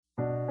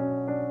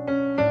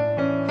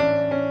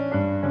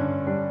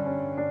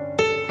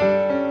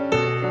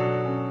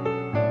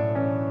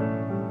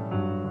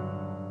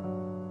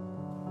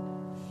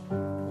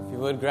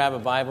grab a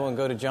Bible and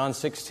go to John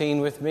 16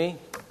 with me.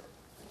 I'm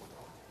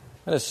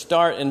going to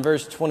start in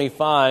verse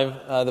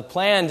 25. The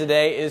plan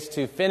today is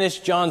to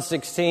finish John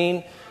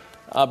 16,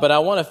 but I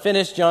want to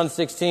finish John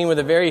 16 with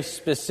a very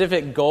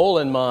specific goal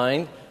in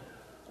mind.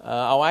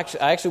 I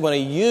actually want to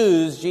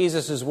use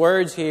Jesus'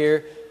 words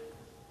here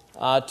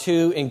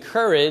to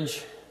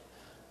encourage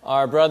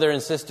our brother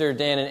and sister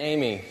Dan and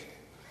Amy.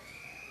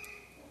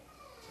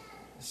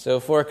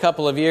 So for a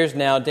couple of years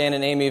now, Dan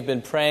and Amy have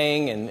been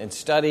praying and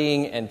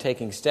studying and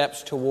taking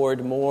steps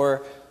toward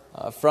more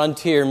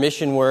frontier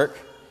mission work.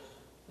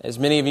 As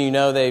many of you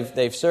know,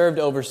 they've served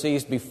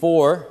overseas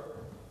before,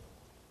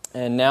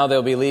 and now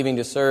they'll be leaving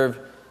to serve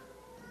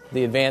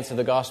the advance of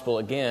the gospel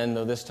again,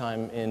 though this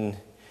time in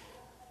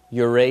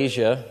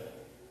Eurasia.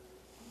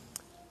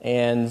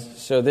 And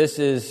so this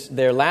is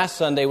their last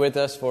Sunday with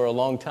us for a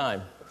long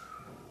time.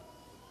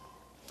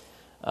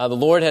 The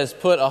Lord has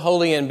put a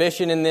holy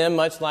ambition in them,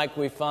 much like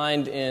we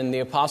find in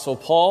the Apostle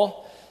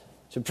Paul,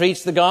 to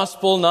preach the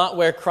gospel not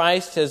where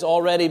Christ has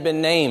already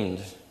been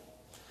named.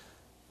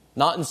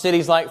 Not in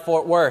cities like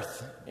Fort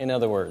Worth, in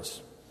other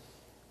words.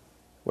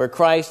 Where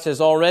Christ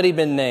has already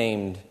been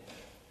named.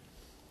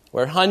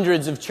 Where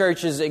hundreds of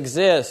churches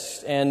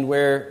exist and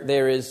where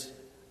there is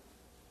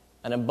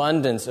an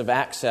abundance of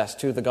access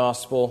to the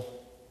gospel.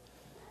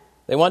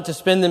 They want to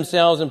spend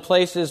themselves in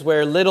places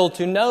where little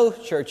to no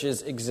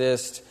churches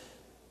exist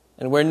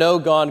and where no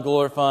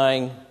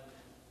God-glorifying,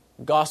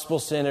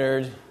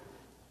 gospel-centered,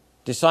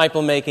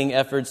 disciple-making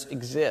efforts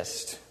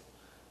exist.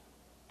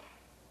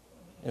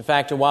 In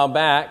fact, a while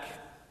back,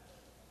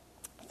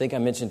 I think I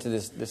mentioned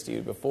this to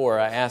you before,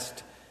 I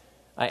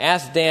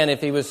asked Dan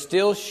if he was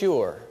still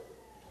sure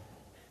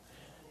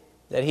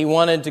that he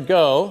wanted to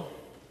go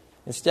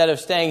instead of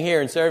staying here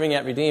and serving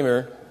at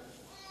Redeemer.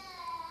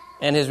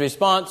 And his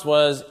response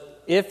was,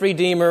 if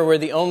Redeemer were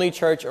the only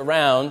church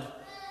around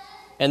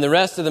and the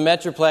rest of the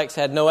Metroplex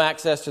had no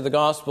access to the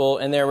gospel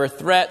and there were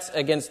threats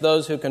against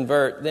those who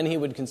convert, then he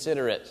would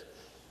consider it.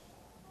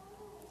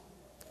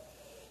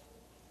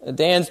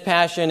 Dan's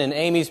passion and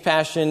Amy's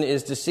passion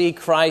is to see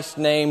Christ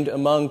named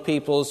among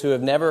peoples who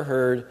have never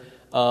heard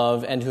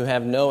of and who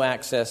have no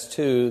access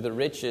to the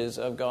riches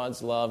of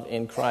God's love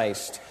in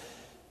Christ.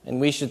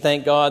 And we should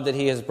thank God that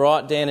He has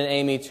brought Dan and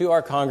Amy to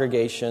our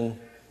congregation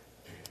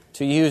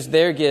to use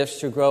their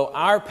gifts to grow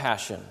our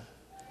passion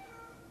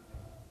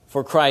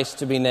for Christ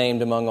to be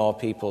named among all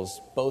peoples,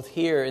 both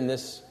here in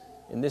this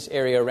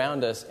area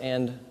around us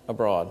and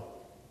abroad.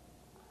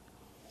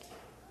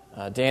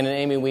 Dan and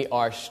Amy, we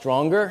are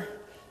stronger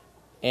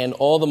and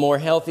all the more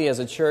healthy as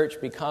a church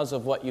because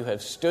of what you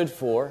have stood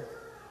for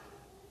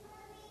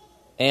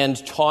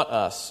and taught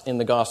us in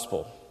the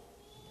gospel.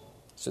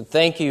 So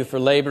thank you for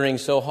laboring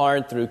so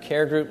hard through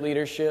care group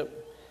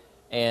leadership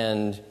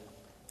and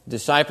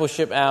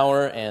discipleship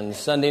hour and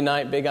Sunday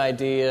night big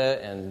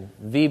idea and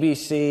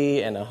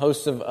VBC and a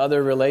host of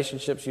other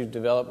relationships you've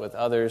developed with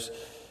others.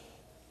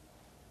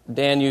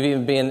 Dan, you've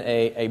even been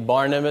a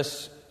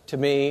Barnabas to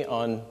me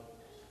on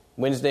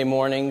Wednesday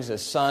mornings, a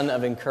son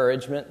of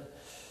encouragement.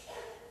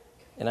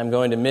 And I'm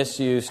going to miss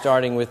you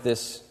starting with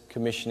this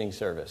commissioning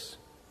service.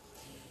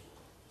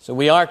 So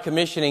we are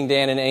commissioning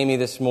Dan and Amy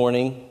this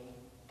morning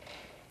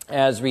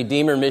as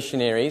Redeemer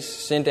missionaries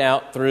sent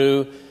out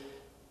through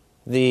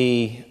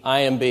the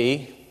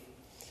IMB.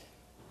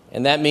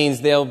 And that means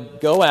they'll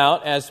go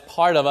out as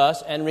part of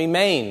us and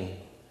remain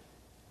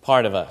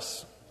part of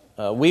us.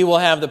 We will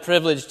have the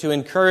privilege to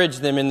encourage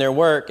them in their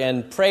work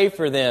and pray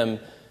for them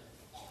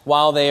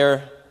while they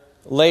are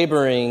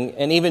laboring,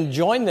 and even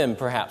join them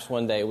perhaps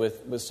one day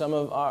with some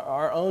of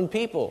our own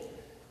people,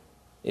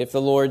 if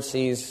the Lord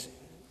sees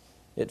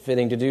it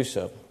fitting to do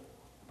so.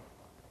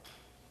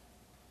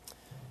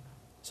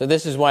 So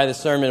this is why the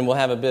sermon will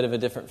have a bit of a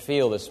different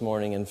feel this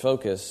morning and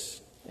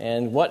focus.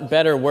 And what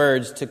better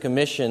words to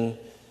commission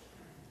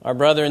our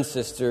brother and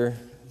sister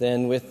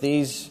than with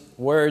these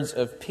words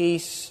of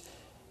peace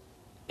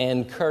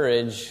and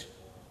courage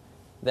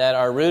that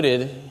are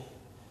rooted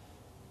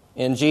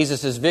in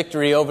Jesus'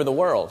 victory over the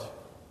world.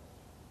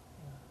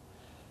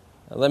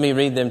 Let me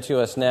read them to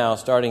us now,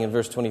 starting in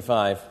verse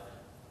 25.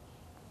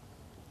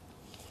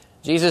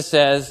 Jesus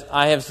says,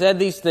 I have said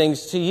these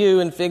things to you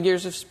in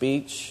figures of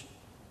speech.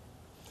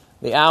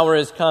 The hour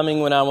is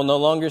coming when I will no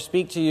longer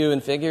speak to you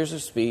in figures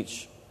of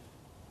speech,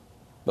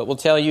 but will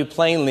tell you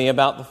plainly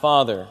about the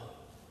Father.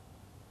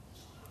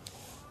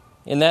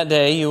 In that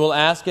day you will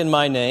ask in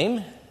my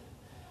name,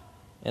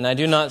 and I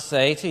do not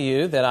say to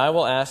you that I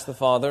will ask the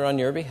Father on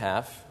your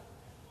behalf,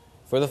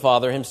 for the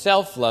Father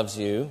Himself loves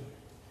you,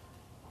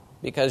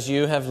 because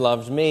you have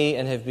loved me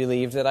and have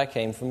believed that I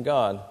came from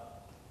God.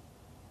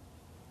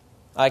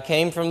 I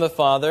came from the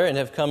Father and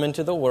have come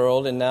into the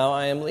world, and now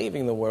I am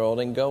leaving the world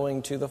and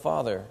going to the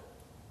Father.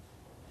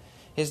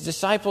 His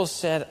disciples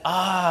said,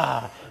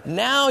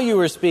 now you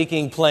are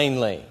speaking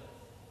plainly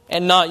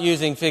and not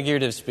using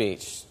figurative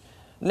speech.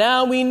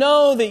 Now we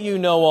know that you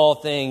know all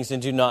things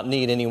and do not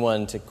need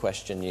anyone to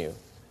question you.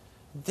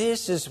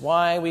 This is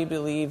why we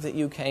believe that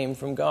you came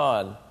from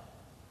God.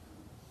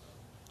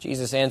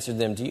 Jesus answered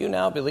them, do you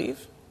now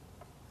believe?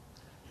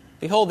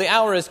 Behold, the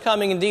hour is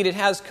coming, indeed it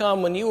has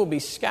come, when you will be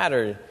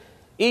scattered,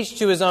 each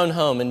to his own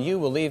home, and you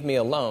will leave me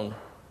alone.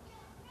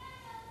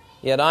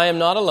 Yet I am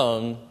not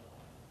alone,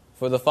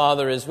 for the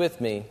Father is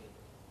with me.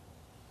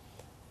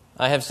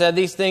 I have said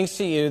these things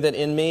to you, that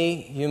in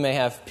me you may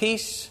have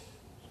peace.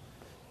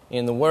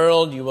 In the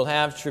world you will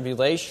have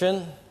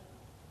tribulation,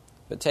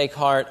 but take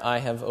heart, I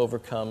have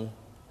overcome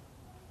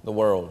the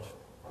world.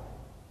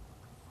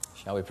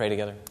 Shall we pray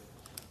together?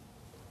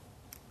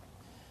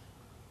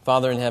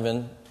 Father in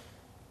heaven,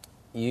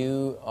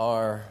 you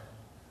are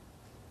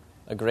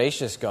a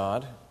gracious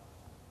God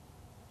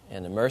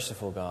and a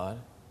merciful God,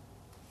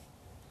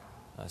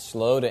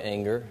 slow to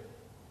anger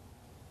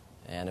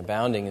and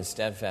abounding in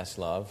steadfast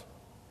love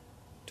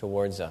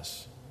towards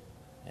us.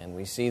 And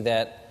we see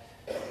that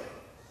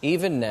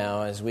even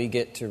now as we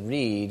get to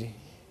read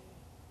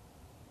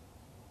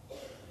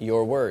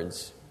your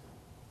words.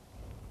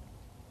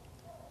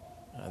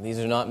 These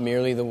are not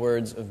merely the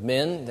words of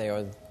men, they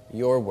are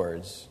your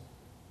words,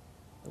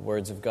 the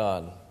words of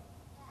God.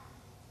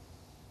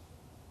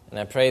 And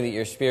I pray that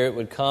your Spirit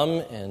would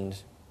come and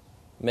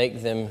make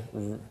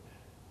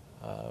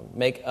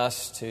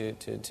us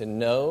to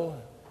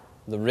know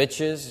the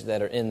riches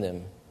that are in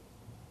them.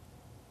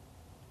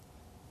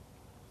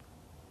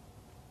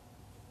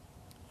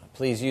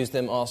 Please use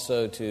them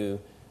also to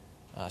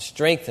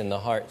strengthen the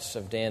hearts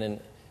of Dan and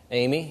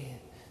Amy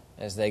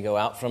as they go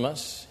out from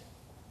us.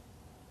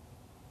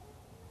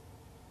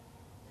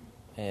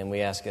 And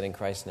we ask it in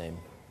Christ's name.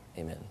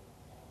 Amen.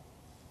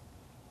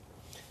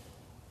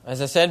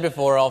 As I said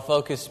before, I'll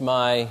focus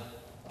my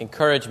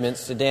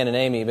encouragements to Dan and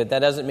Amy, but that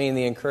doesn't mean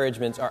the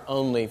encouragements are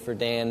only for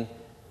Dan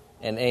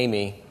and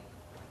Amy.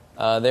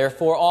 They're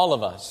for all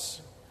of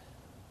us.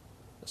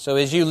 So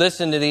as you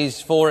listen to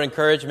these 4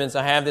 encouragements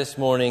I have this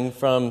morning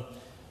from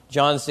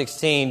John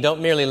 16,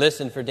 don't merely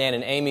listen for Dan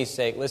and Amy's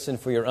sake, listen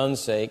for your own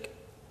sake.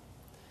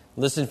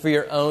 Listen for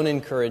your own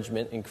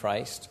encouragement in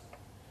Christ.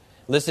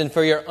 Listen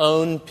for your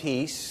own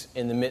peace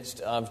in the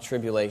midst of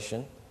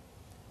tribulation.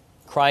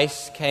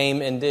 Christ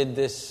came and did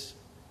this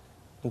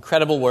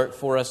incredible work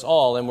for us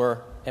all, and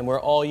we're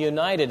all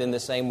united in the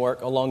same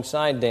work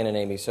alongside Dan and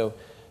Amy. So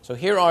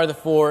here are the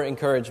 4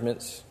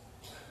 encouragements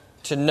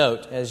to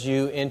note as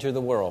you enter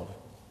the world.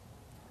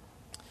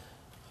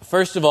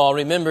 First of all,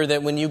 remember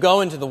that when you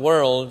go into the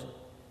world,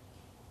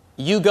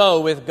 you go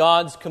with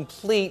God's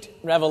complete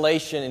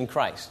revelation in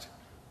Christ.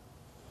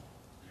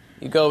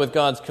 You go with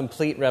God's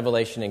complete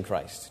revelation in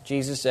Christ.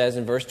 Jesus says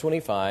in verse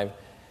 25,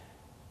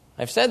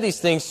 I've said these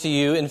things to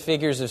you in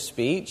figures of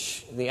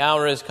speech. The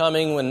hour is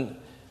coming when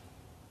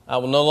I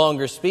will no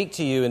longer speak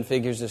to you in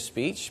figures of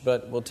speech,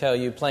 but will tell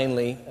you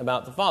plainly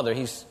about the Father.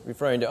 He's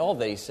referring to all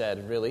that he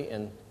said, really,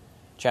 in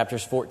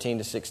chapters 14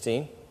 to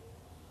 16.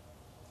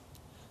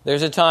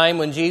 There's a time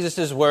when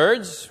Jesus'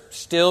 words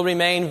still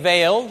remain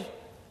veiled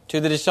to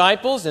the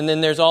disciples, and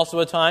then there's also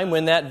a time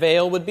when that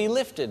veil would be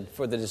lifted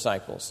for the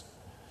disciples.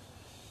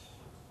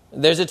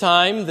 There's a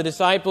time the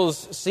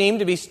disciples seem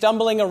to be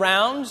stumbling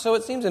around, so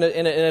it seems, in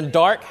a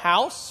dark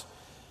house.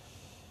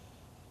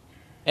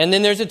 And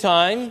then there's a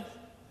time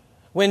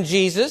when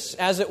Jesus,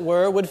 as it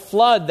were, would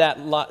flood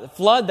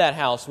that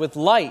house with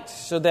light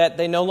so that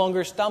they no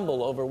longer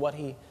stumble over what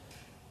he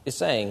is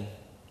saying.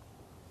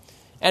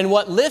 And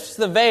what lifts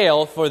the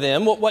veil for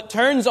them, what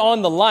turns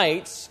on the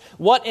lights,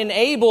 what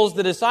enables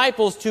the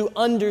disciples to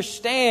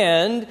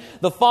understand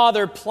the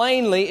Father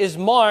plainly is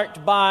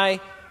marked by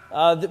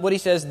what he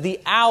says, the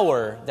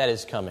hour that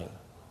is coming.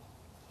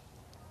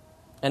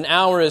 An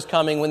hour is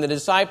coming when the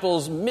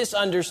disciples'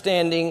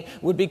 misunderstanding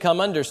would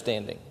become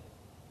understanding.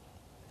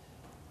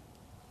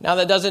 Now,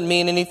 that doesn't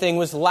mean anything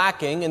was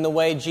lacking in the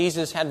way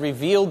Jesus had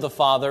revealed the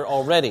Father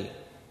already.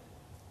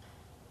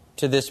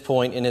 To this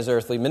point in his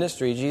earthly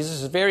ministry,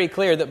 Jesus is very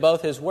clear that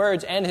both his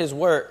words and his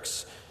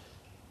works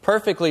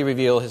perfectly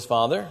reveal his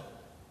Father.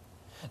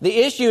 The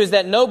issue is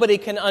that nobody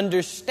can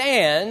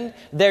understand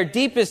their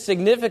deepest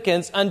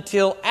significance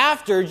until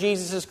after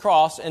Jesus'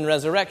 cross and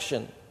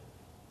resurrection.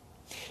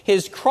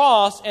 His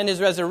cross and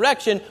his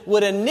resurrection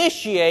would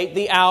initiate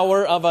the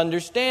hour of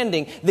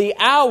understanding, the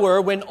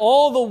hour when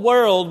all the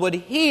world would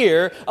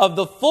hear of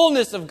the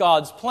fullness of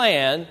God's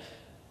plan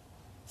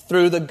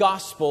through the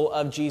gospel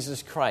of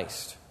Jesus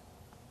Christ.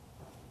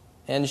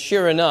 And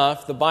sure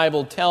enough, the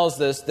Bible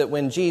tells us that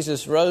when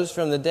Jesus rose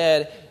from the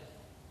dead,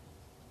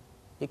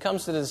 he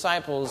comes to the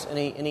disciples and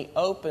he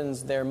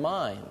opens their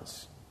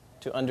minds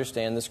to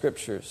understand the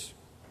Scriptures.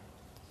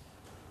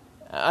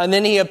 And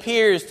then he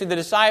appears to the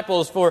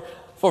disciples for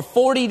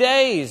 40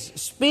 days,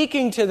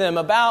 speaking to them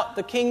about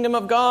the kingdom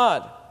of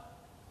God.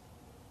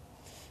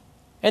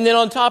 And then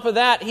on top of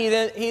that, he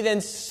then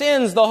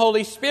sends the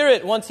Holy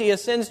Spirit. Once he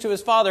ascends to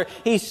his Father,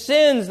 he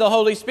sends the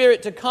Holy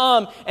Spirit to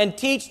come and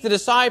teach the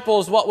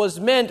disciples what was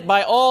meant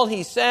by all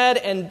he said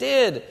and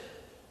did.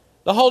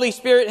 The Holy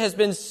Spirit has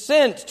been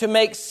sent to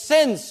make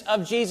sense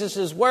of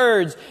Jesus'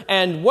 words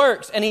and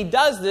works. And he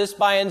does this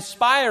by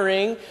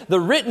inspiring the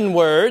written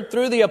word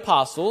through the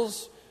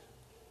apostles,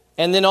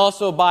 and then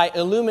also by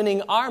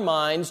illumining our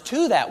minds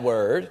to that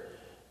word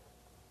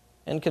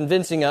and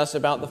convincing us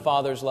about the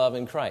Father's love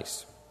in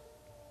Christ.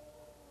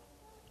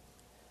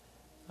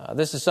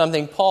 This is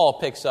something Paul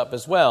picks up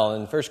as well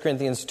in 1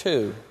 Corinthians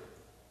 2.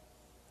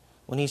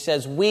 When he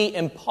says, we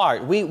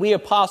impart, we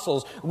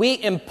apostles,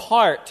 we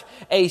impart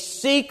a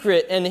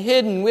secret and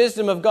hidden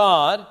wisdom of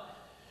God,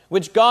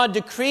 which God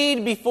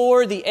decreed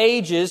before the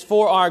ages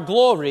for our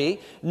glory.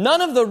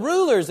 None of the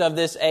rulers of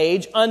this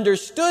age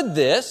understood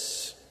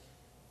this,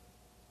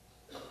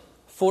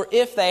 for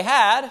if they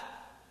had,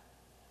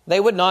 they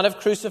would not have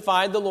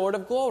crucified the Lord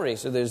of glory.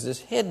 So there's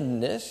this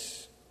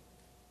hiddenness.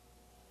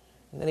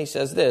 And then he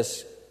says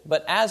this,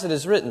 but as it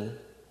is written,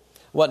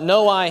 what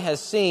no eye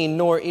has seen,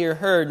 nor ear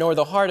heard, nor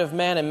the heart of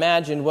man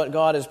imagined, what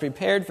God has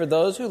prepared for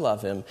those who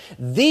love Him.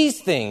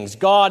 These things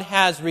God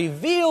has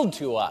revealed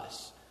to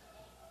us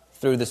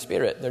through the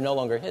Spirit. They're no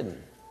longer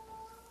hidden.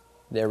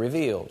 They're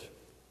revealed.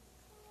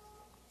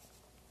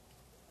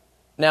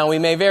 Now, we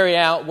may very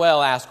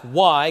well ask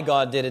why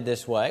God did it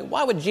this way.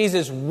 Why would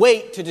Jesus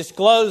wait to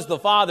disclose the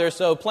Father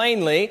so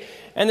plainly?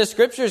 And the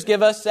Scriptures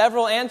give us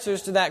several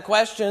answers to that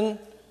question.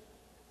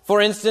 For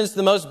instance,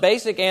 the most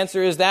basic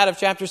answer is that of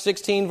chapter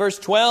 16, verse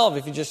 12.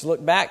 If you just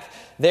look back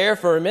there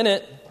for a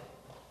minute.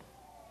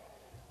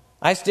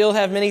 I still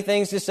have many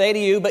things to say to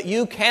you, but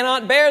you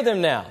cannot bear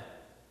them now.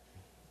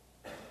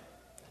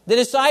 The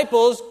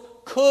disciples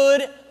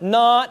could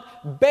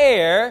not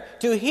bear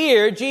to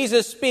hear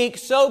Jesus speak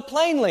so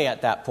plainly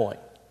at that point.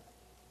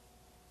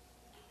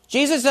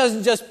 Jesus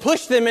doesn't just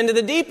push them into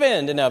the deep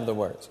end, in other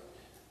words.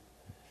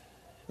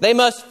 They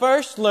must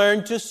first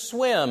learn to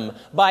swim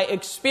by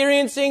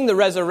experiencing the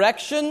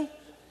resurrection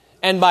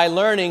and by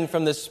learning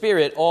from the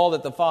Spirit all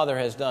that the Father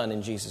has done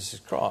in Jesus'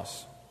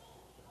 cross.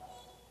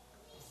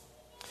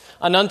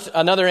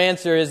 Another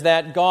answer is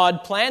that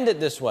God planned it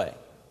this way,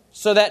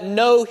 so that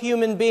no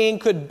human being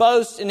could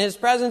boast in His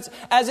presence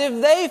as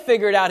if they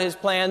figured out His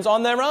plans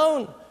on their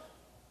own.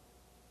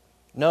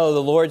 No,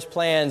 the Lord's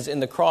plans in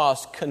the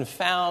cross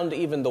confound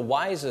even the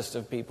wisest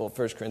of people,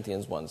 1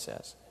 Corinthians 1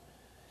 says.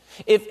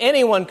 If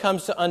anyone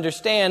comes to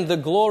understand the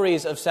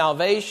glories of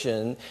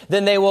salvation,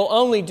 then they will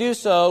only do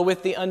so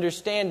with the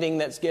understanding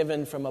that's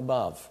given from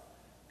above.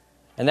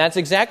 And that's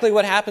exactly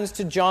what happens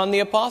to John the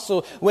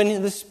Apostle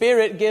when the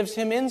Spirit gives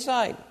him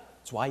insight.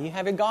 That's why you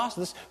have a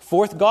gospel, this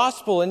fourth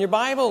gospel in your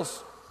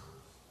Bibles.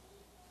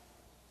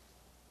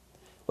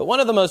 But one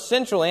of the most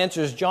central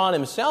answers John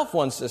himself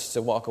wants us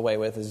to walk away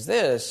with is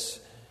this.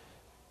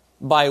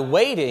 By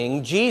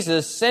waiting,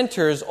 Jesus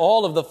centers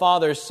all of the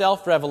Father's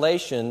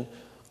self-revelation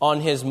on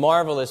His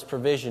marvelous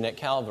provision at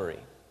Calvary.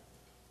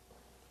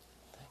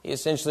 He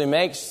essentially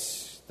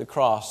makes the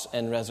cross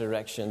and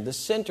resurrection the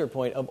center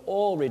point of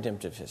all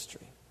redemptive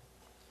history.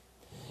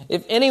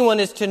 If anyone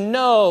is to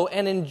know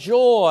and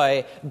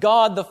enjoy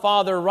God the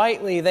Father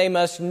rightly, they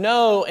must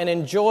know and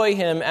enjoy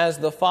Him as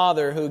the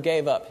Father who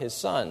gave up His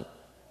Son.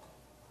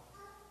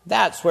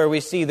 That's where we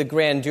see the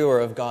grandeur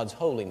of God's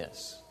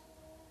holiness.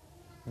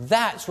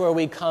 That's where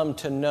we come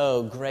to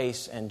know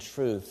grace and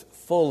truth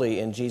fully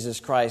in Jesus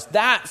Christ.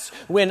 That's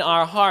when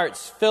our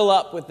hearts fill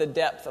up with the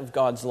depth of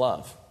God's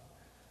love.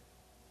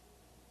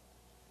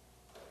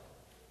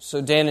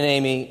 So Dan and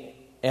Amy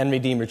and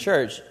Redeemer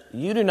Church,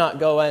 you do not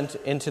go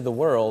into the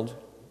world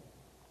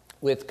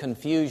with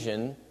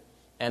confusion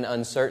and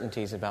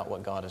uncertainties about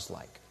what God is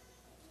like.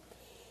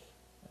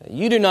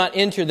 You do not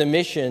enter the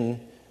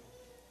mission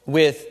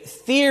with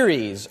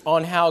theories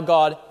on how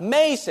God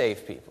may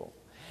save people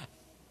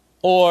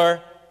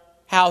or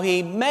how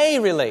He may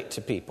relate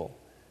to people.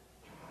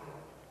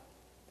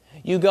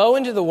 You go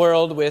into the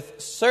world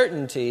with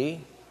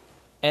certainty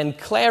and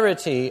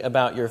clarity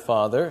about your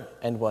Father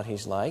and what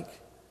He's like,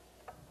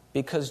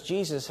 because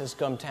Jesus has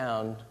come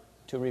down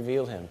to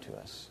reveal Him to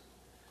us,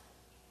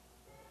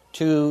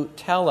 to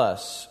tell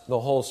us the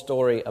whole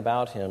story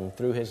about Him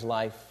through His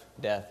life,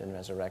 death, and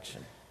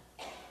resurrection.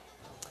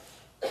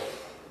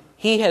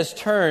 He has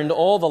turned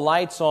all the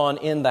lights on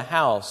in the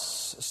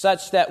house,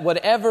 such that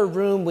whatever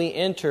room we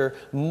enter,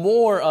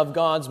 more of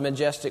God's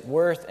majestic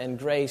worth and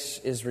grace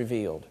is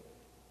revealed.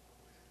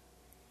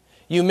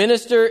 You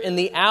minister in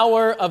the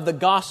hour of the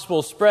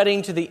gospel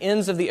spreading to the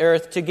ends of the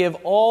earth to give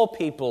all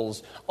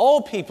people's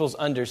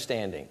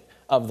understanding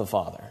of the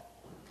Father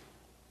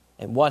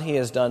and what He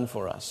has done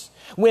for us.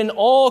 When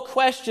all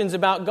questions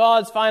about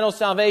God's final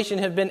salvation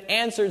have been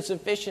answered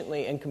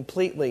sufficiently and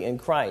completely in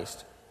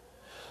Christ.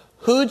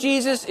 Who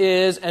Jesus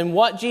is and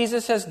what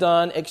Jesus has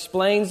done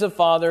explains the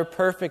Father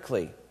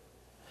perfectly.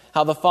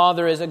 How the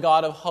Father is a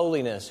God of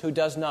holiness who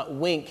does not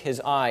wink His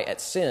eye at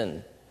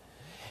sin.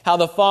 How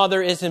the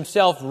Father is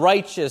Himself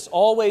righteous,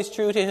 always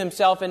true to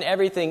Himself in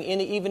everything,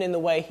 even in the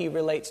way He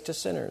relates to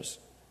sinners.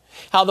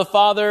 How the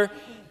Father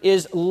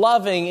is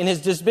loving in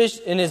His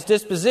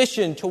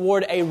disposition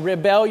toward a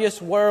rebellious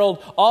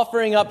world,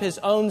 offering up His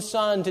own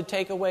Son to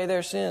take away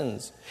their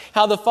sins.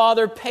 How the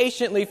Father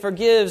patiently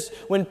forgives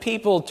when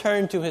people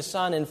turn to His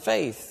Son in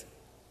faith.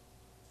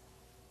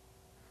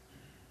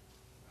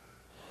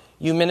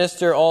 You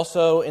minister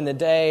also in the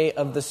day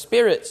of the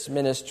Spirit's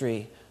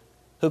ministry,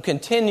 who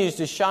continues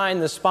to shine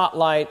the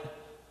spotlight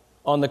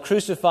on the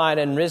crucified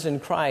and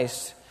risen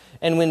Christ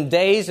and when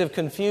days of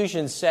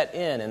confusion set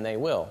in, and they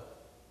will.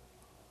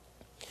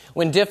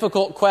 When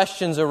difficult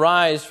questions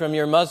arise from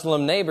your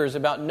Muslim neighbors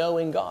about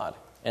knowing God,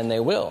 and they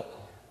will.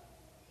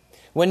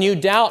 When you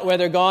doubt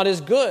whether God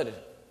is good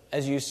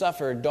as you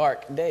suffer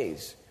dark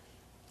days,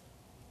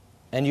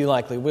 and you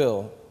likely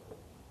will.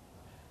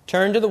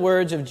 Turn to the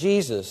words of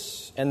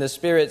Jesus and the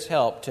Spirit's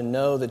help to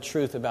know the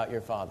truth about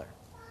your Father.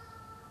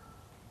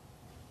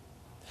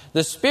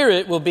 The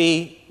Spirit will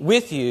be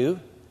with you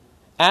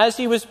as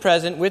He was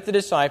present with the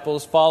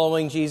disciples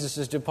following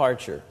Jesus'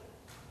 departure.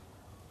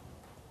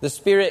 The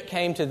Spirit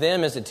came to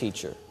them as a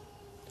teacher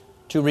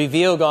to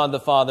reveal God the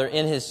Father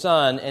in His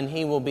Son, and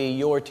He will be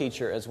your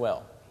teacher as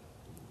well.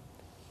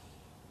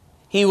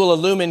 He will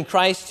illumine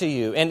Christ to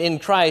you, and in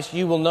Christ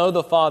you will know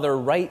the Father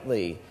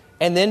rightly,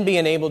 and then be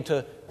enabled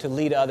to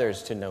lead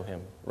others to know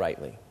Him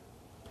rightly.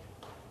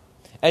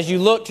 As you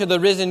look to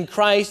the risen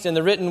Christ and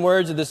the written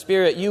words of the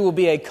Spirit, you will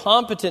be a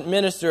competent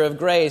minister of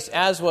grace,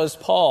 as was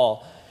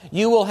Paul.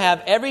 You will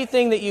have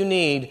everything that you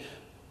need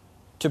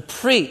to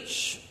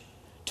preach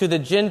to the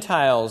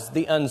Gentiles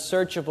the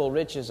unsearchable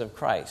riches of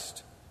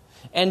Christ,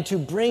 and to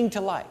bring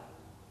to light,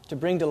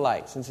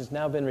 since it's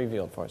now been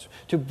revealed for us,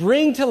 to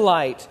bring to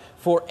light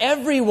for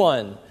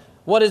everyone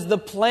what is the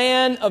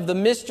plan of the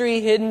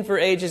mystery hidden for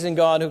ages in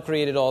God who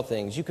created all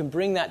things. You can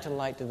bring that to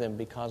light to them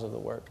because of the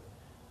work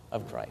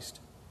of Christ.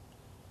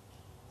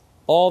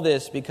 All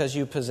this because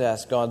you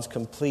possess God's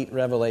complete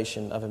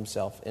revelation of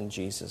Himself in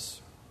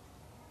Jesus.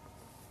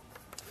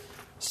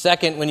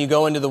 Second, when you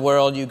go into the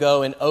world, you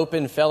go in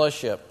open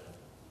fellowship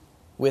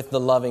with the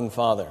loving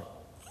Father.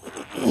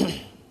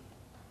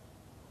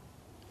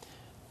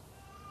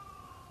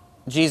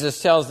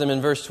 Jesus tells them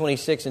in verse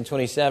 26 and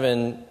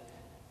 27,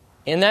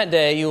 "In that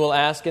day you will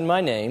ask in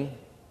my name,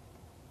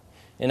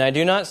 and I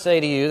do not say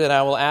to you that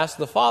I will ask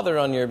the Father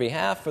on your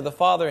behalf, for the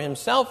Father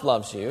Himself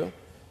loves you,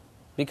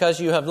 because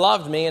you have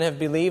loved me and have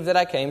believed that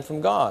I came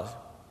from God."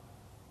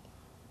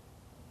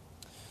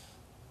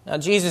 Now,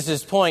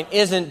 Jesus' point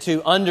isn't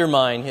to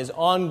undermine His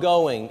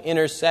ongoing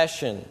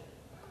intercession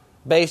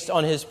based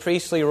on His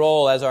priestly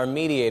role as our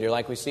mediator,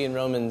 like we see in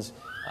Romans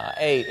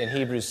 8 and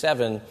Hebrews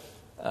 7.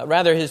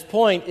 Rather, His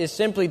point is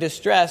simply to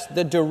stress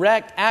the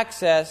direct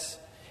access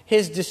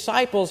His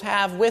disciples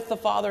have with the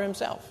Father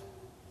Himself.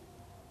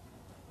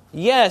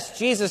 Yes,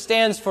 Jesus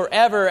stands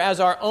forever as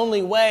our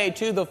only way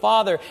to the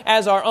Father,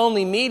 as our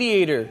only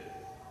mediator.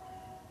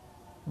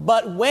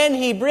 But when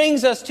He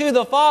brings us to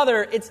the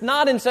Father, it's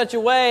not in such a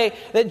way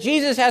that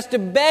Jesus has to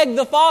beg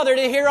the Father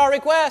to hear our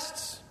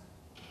requests.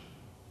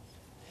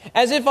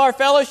 As if our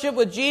fellowship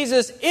with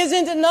Jesus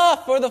isn't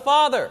enough for the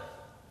Father.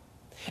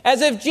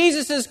 As if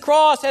Jesus'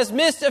 cross has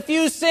missed a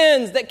few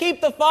sins that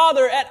keep the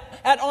Father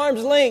at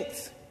arm's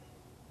length.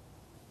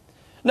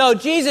 No,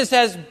 Jesus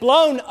has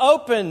blown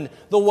open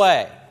the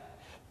way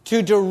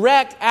to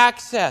direct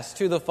access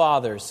to the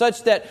Father,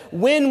 such that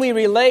when we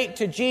relate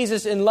to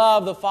Jesus in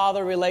love, the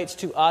Father relates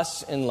to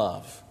us in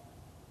love.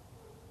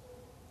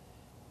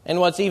 And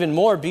what's even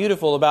more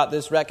beautiful about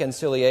this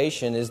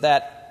reconciliation is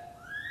that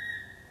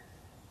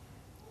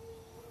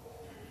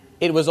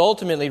it was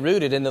ultimately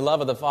rooted in the love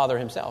of the Father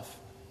Himself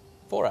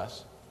for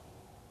us.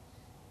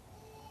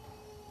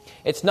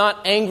 It's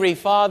not angry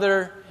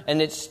Father and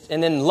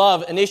then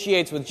love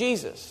initiates with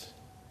Jesus.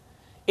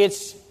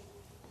 It's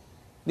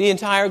the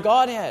entire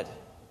Godhead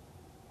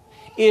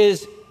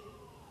is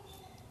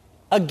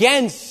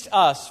against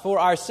us for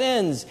our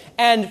sins,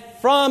 and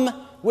from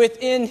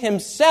within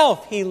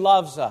Himself He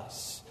loves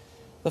us.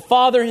 The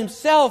Father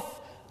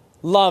Himself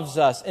loves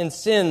us and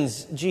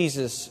sends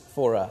Jesus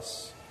for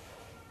us.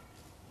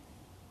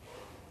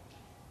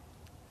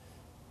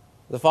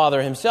 The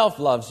Father Himself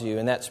loves you,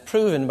 and that's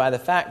proven by the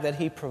fact that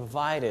He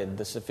provided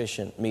the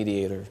sufficient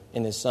mediator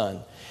in His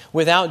Son.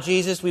 Without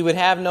Jesus, we would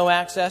have no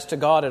access to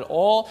God at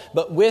all,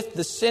 but with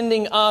the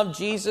sending of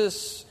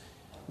Jesus,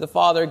 the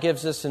Father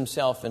gives us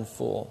Himself in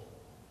full.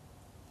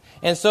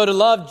 And so to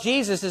love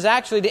Jesus is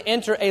actually to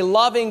enter a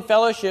loving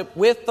fellowship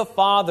with the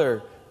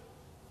Father.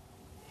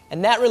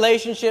 And that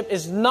relationship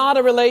is not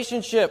a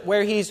relationship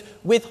where He's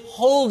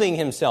withholding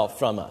Himself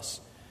from us.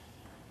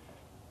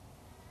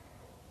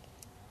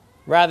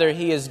 Rather,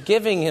 He is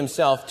giving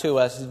Himself to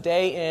us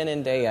day in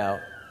and day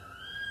out,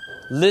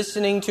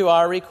 listening to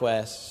our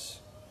requests,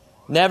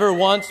 never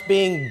once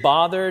being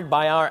bothered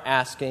by our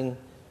asking,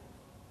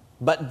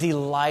 but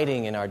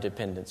delighting in our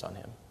dependence on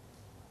Him.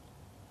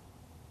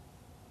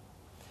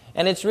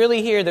 And it's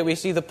really here that we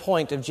see the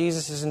point of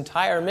Jesus'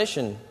 entire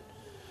mission,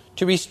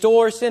 to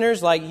restore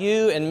sinners like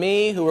you and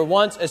me who were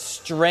once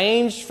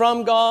estranged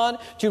from God,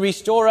 to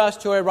restore us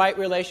to a right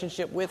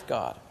relationship with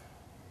God.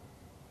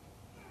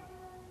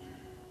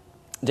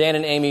 Dan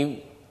and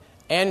Amy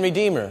and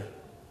Redeemer,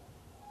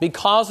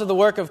 because of the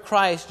work of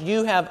Christ,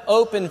 you have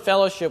open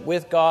fellowship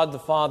with God the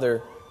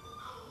Father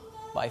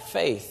by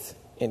faith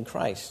in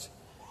Christ.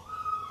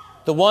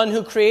 the one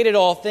who created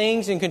all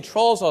things and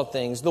controls all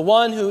things, the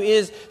one who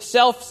is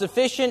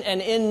self-sufficient and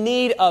in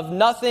need of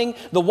nothing,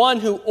 the one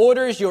who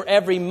orders your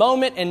every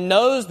moment and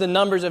knows the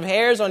numbers of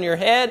hairs on your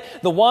head,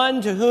 the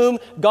one to whom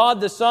God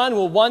the Son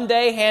will one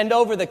day hand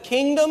over the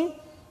kingdom,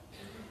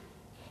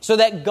 so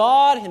that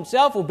God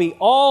Himself will be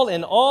all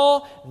in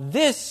all.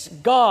 This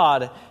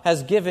God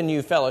has given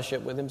you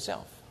fellowship with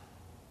Himself.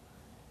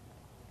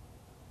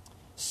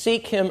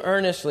 Seek Him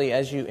earnestly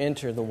as you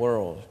enter the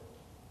world.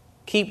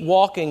 Keep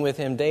walking with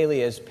Him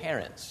daily as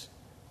parents,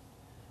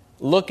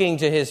 looking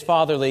to His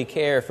fatherly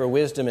care for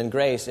wisdom and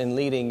grace in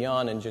leading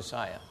Jan and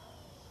Josiah.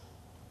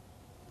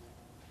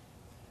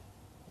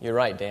 You're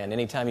right, Dan.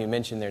 Anytime you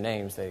mention their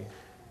names,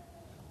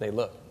 they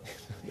look.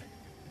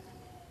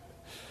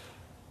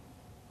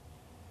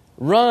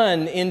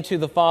 Run into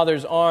the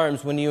Father's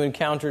arms when you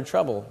encounter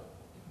trouble.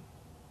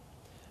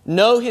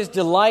 Know His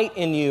delight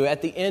in you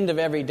at the end of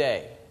every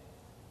day.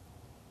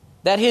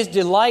 That His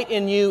delight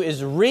in you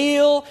is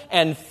real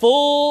and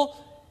full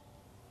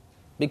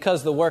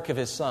because the work of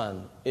His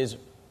Son is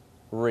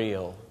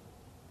real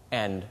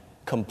and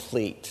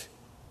complete.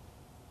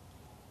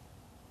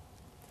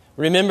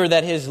 Remember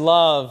that His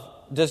love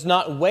does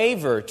not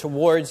waver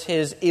towards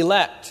His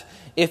elect.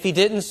 If He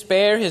didn't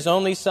spare His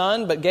only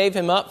Son but gave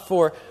Him up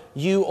for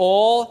you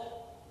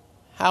all,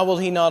 how will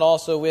He not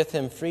also with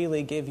Him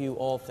freely give you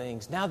all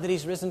things now that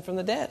He's risen from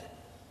the dead?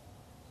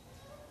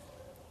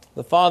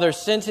 The Father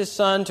sent His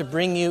Son to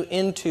bring you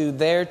into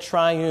their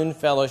triune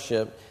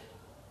fellowship.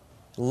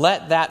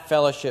 Let that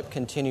fellowship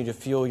continue to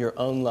fuel your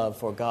own love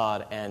for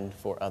God and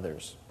for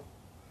others.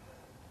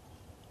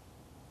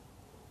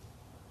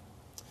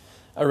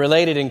 A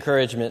related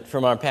encouragement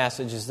from our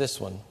passage is this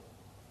one.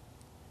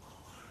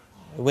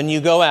 When you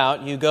go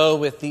out, you go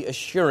with the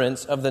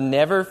assurance of the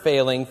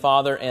never-failing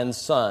Father and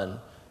Son.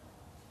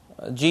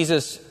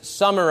 Jesus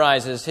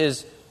summarizes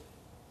His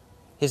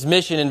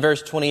mission in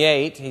verse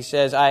 28. He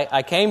says,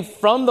 I came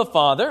from the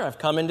Father, I've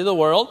come into the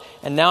world,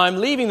 and now I'm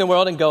leaving the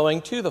world and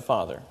going to the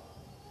Father.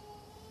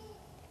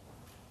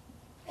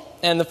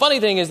 And the funny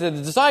thing is that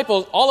the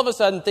disciples all of a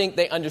sudden think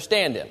they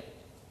understand Him.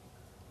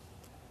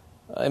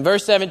 In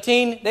verse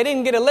 17, they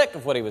didn't get a lick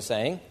of what He was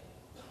saying.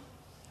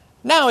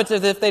 Now it's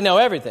as if they know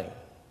everything.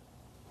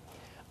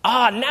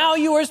 Now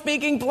you are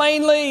speaking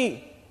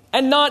plainly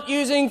and not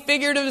using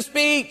figurative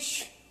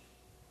speech.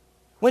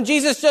 When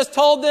Jesus just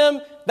told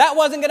them that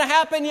wasn't going to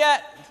happen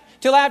yet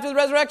till after the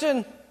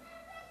resurrection.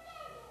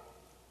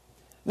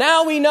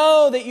 Now we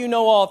know that you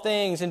know all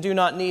things and do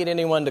not need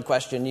anyone to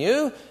question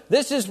you.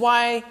 This is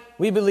why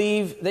we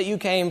believe that you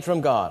came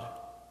from God.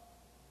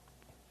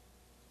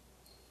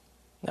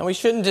 Now we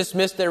shouldn't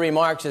dismiss their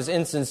remarks as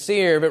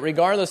insincere, but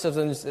regardless of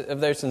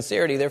their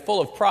sincerity, they're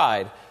full of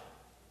pride.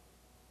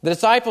 The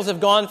disciples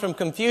have gone from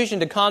confusion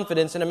to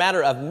confidence in a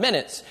matter of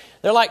minutes.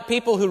 They're like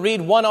people who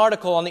read one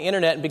article on the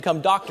internet and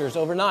become doctors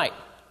overnight.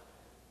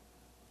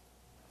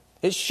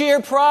 It's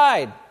sheer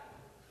pride.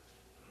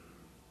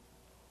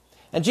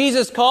 And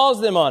Jesus calls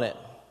them on it.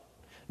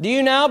 Do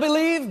you now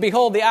believe?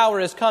 Behold, the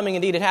hour is coming.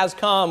 Indeed, it has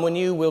come when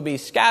you will be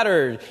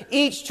scattered,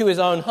 each to his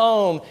own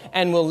home,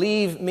 and will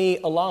leave me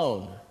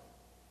alone.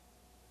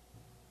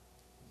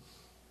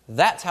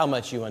 That's how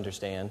much you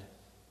understand.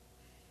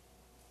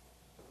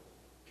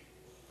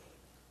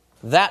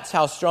 That's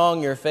how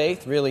strong your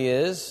faith really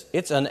is.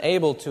 It's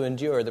unable to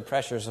endure the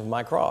pressures of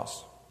my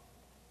cross.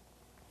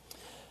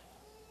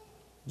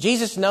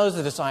 Jesus knows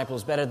the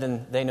disciples better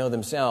than they know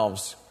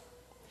themselves.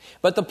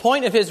 But the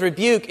point of His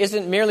rebuke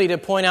isn't merely to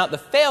point out the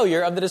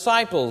failure of the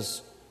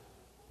disciples,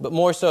 but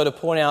more so to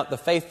point out the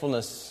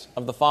faithfulness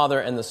of the Father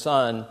and the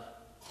Son.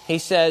 He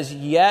says,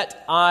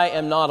 "Yet I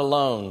am not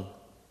alone,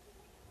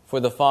 for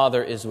the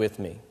Father is with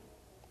me."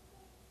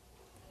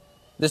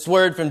 This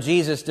word from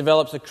Jesus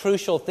develops a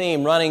crucial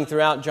theme running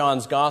throughout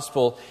John's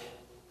Gospel,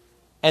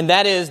 and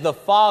that is the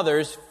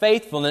Father's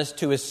faithfulness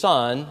to His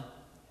Son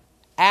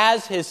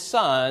as His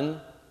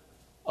Son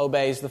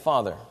obeys the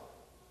Father.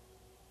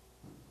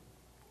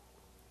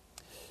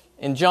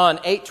 In John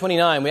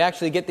 8:29, we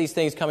actually get these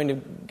things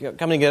coming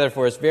together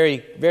for us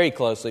very, very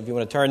closely. If you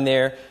want to turn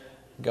there,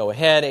 go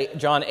ahead.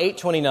 John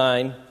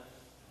 8:29.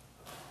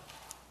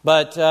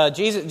 But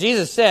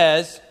Jesus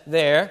says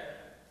there,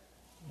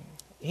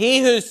 "He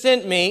who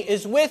sent me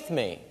is with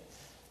me."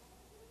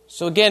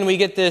 So again, we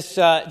get this,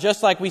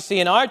 just like we see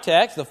in our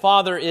text, the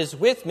Father is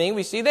with me.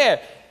 We see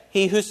there,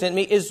 "He who sent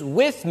me is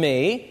with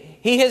me.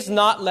 He has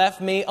not left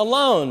me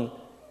alone."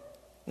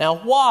 Now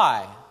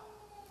why?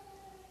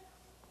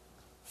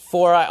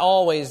 "For I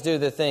always do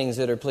the things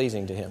that are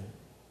pleasing to Him."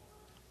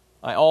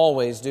 I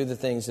always do the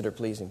things that are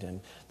pleasing to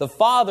Him. The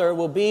Father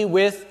will be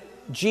with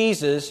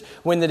Jesus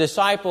when the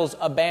disciples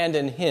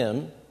abandon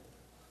Him,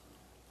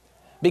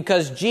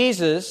 because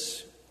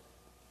Jesus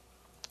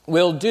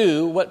will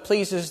do what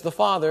pleases the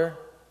Father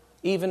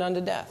even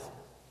unto death.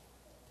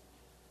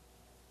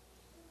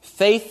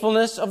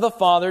 Faithfulness of the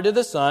Father to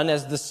the Son,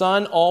 as the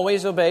Son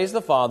always obeys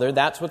the Father,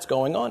 that's what's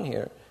going on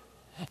here.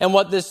 And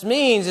what this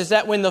means is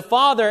that when the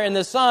Father and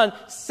the Son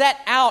set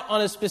out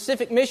on a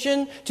specific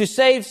mission to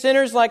save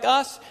sinners like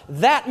us,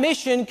 that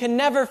mission can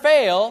never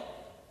fail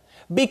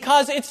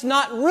because it's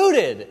not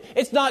rooted,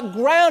 it's not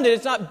grounded,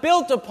 it's not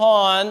built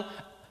upon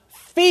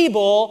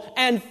feeble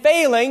and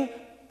failing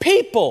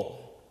people.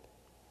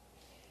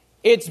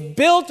 It's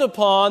built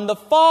upon the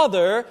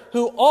Father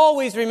who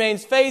always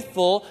remains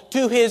faithful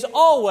to His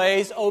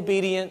always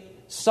obedient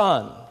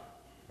Son.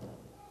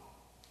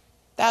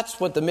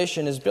 That's what the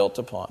mission is built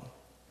upon.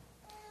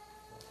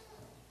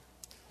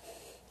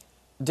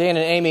 Dan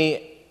and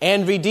Amy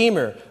and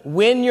Redeemer,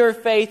 when your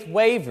faith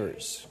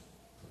wavers,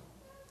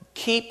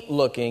 keep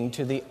looking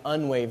to the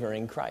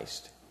unwavering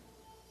Christ,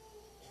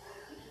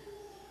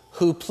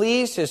 who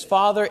pleased His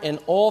Father in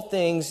all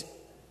things,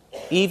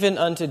 even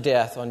unto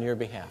death on your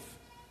behalf.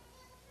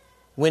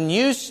 When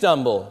you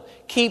stumble,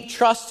 keep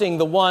trusting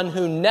the one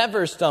who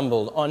never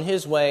stumbled on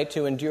His way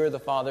to endure the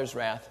Father's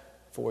wrath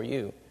for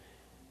you.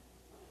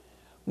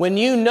 When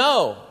you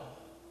know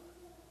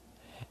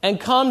and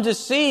come to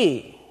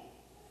see,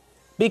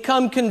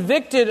 become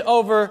convicted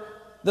over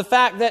the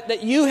fact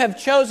that you have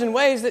chosen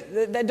ways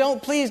that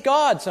don't please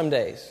God some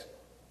days,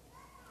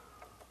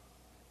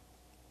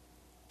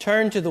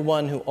 turn to the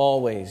one who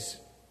always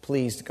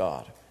pleased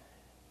God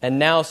and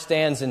now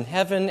stands in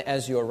heaven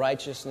as your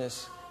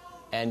righteousness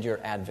and your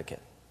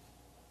advocate.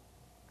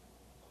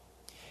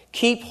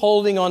 Keep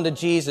holding on to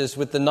Jesus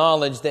with the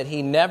knowledge that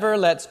He never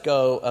lets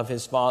go of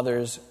His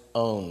Father's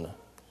own.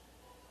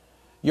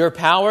 Your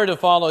power to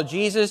follow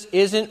Jesus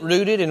isn't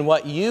rooted in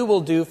what you will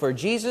do for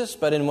Jesus,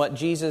 but in what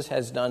Jesus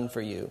has done for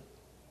you.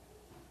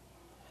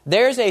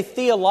 There's a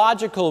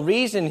theological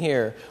reason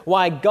here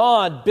why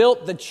God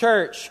built the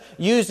church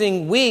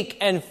using weak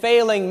and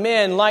failing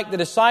men like the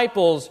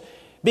disciples,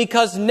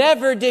 because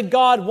never did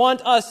God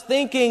want us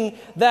thinking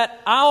that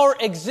our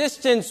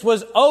existence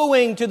was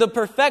owing to the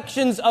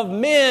perfections of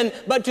men,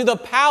 but to the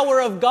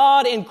power of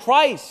God in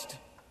Christ.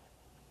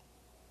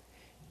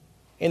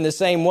 In the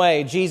same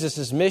way,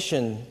 Jesus'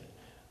 mission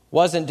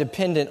wasn't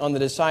dependent on the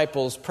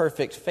disciples'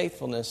 perfect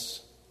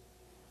faithfulness.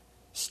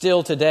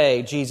 Still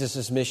today,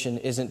 Jesus' mission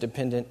isn't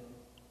dependent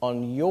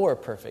on your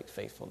perfect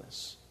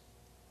faithfulness.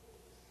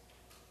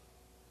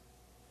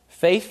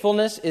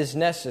 Faithfulness is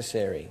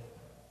necessary,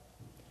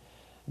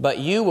 but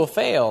you will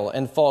fail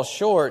and fall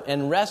short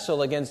and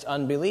wrestle against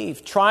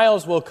unbelief.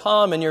 Trials will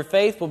come and your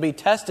faith will be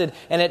tested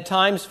and at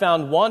times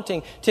found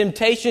wanting.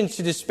 Temptations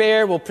to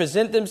despair will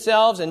present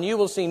themselves and you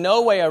will see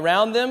no way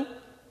around them.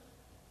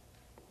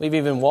 We've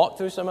even walked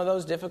through some of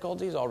those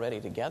difficulties already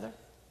together,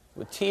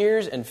 with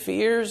tears and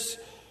fears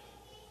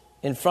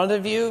in front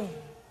of you.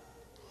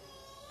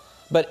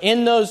 But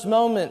in those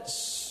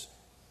moments,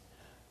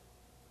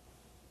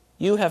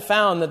 you have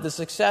found that the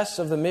success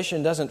of the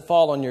mission doesn't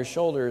fall on your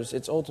shoulders.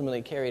 It's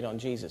ultimately carried on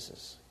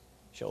Jesus'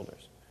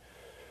 shoulders.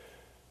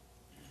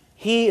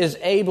 He is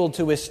able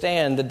to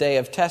withstand the day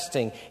of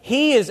testing.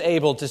 He is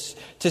able to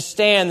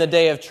stand the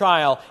day of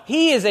trial.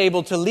 He is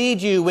able to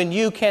lead you when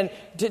you can,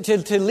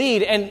 to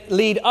lead and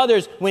lead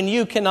others when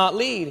you cannot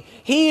lead.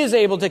 He is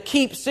able to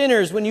keep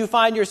sinners when you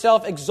find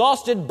yourself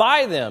exhausted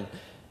by them.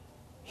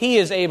 He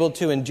is able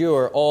to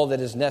endure all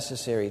that is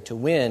necessary to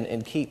win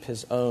and keep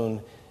His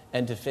own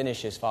and to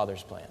finish His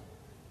Father's plan.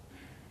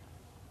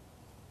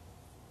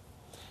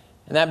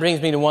 And that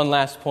brings me to one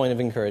last point of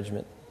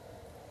encouragement.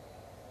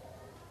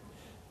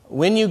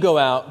 When you go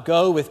out,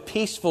 go with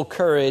peaceful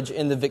courage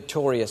in the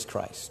victorious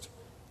Christ.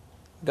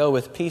 Go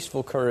with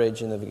peaceful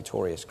courage in the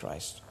victorious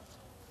Christ.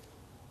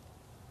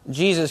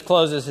 Jesus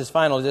closes His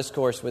final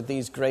discourse with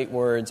these great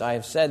words, "I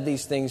have said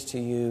these things to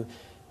you,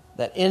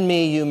 that in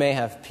me you may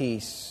have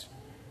peace.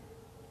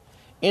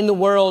 In the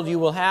world you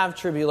will have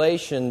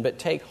tribulation, but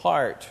take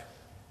heart."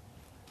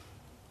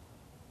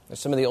 As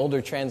some of the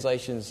older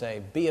translations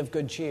say, "Be of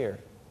good cheer."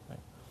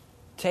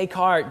 Take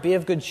heart, be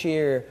of good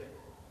cheer.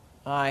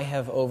 I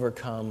have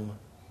overcome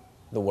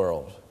the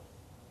world.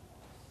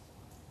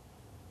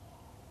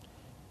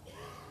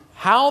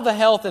 How the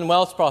health and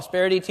wealth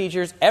prosperity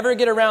teachers ever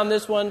get around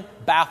this one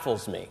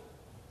baffles me.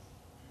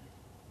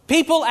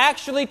 People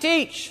actually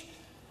teach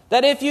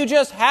that if you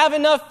just have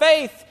enough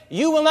faith,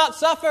 you will not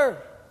suffer.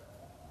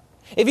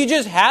 If you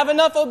just have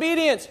enough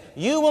obedience,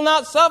 you will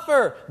not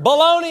suffer.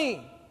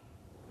 Baloney!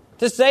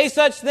 To say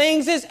such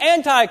things is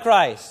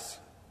antichrist.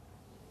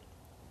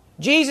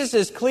 Jesus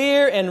is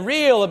clear and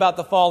real about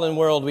the fallen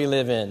world we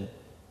live in.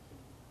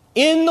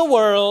 In the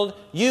world,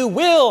 you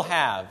will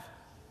have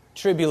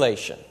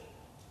tribulation.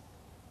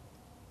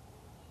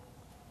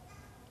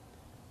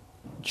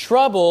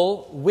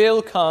 Trouble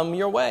will come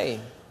your way.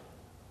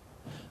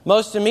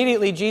 Most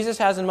immediately, Jesus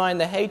has in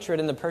mind the hatred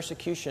and the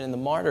persecution and the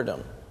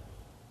martyrdom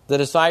the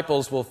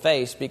disciples will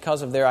face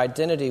because of their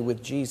identity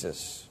with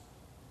Jesus.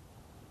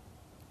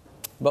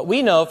 But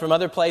we know from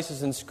other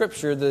places in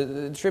Scripture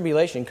the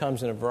tribulation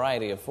comes in a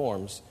variety of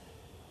forms.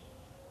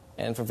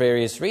 And for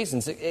various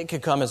reasons. It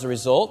could come as a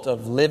result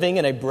of living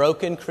in a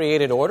broken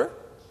created order.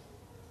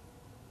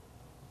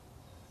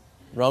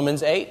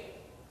 Romans 8.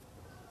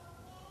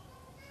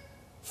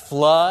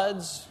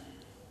 Floods,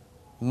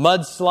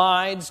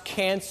 mudslides,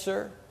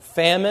 cancer,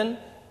 famine,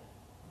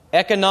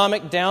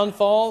 economic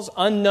downfalls,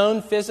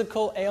 unknown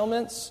physical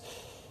ailments.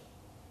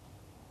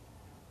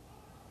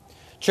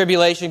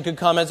 Tribulation could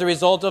come as a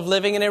result of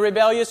living in a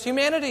rebellious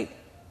humanity.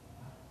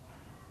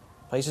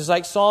 Places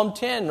like Psalm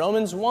 10,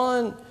 Romans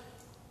 1,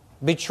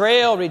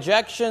 betrayal,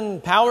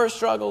 rejection, power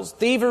struggles,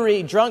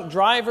 thievery, drunk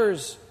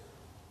drivers,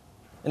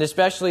 and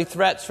especially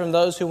threats from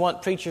those who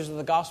want preachers of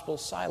the gospel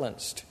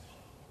silenced.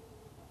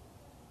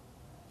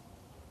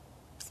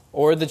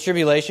 Or the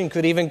tribulation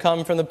could even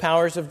come from the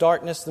powers of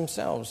darkness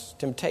themselves.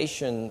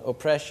 Temptation,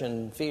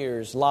 oppression,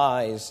 fears,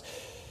 lies.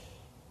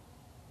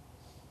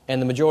 And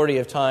the majority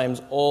of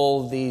times,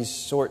 all these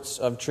sorts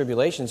of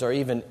tribulations are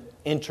even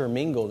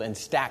intermingled and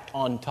stacked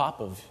on top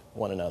of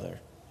one another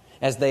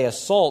as they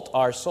assault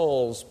our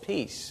soul's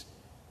peace.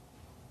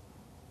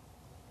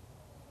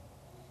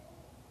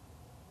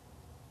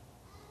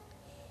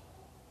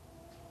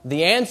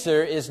 The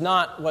answer is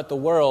not what the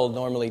world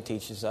normally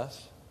teaches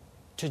us,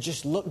 to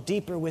just look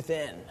deeper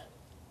within.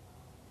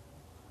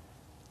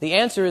 The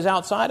answer is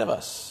outside of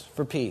us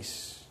for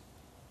peace.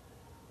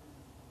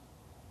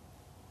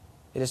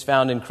 It is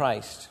found in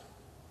Christ.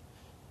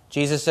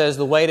 Jesus says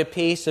the way to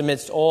peace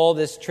amidst all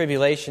this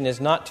tribulation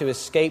is not to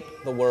escape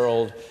the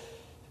world,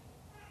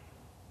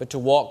 but to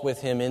walk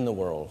with Him in the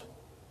world.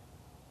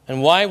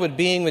 And why would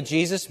being with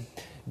Jesus,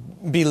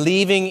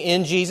 believing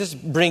in Jesus,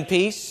 bring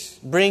peace,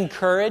 bring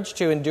courage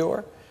to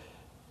endure?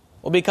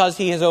 Well, because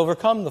He has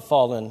overcome the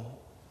fallen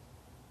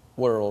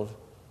world.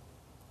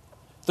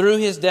 Through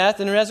His death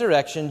and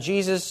resurrection,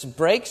 Jesus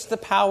breaks the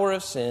power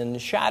of sin,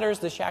 shatters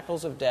the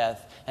shackles of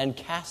death, and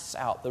casts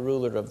out the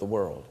ruler of the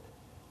world.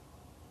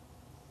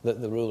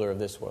 The ruler of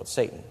this world,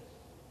 Satan.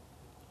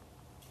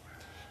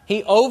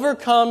 He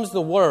overcomes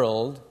the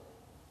world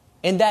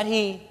in that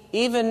He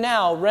even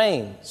now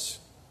reigns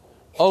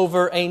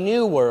over a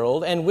new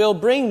world and will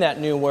bring that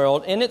new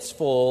world in its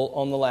full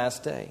on the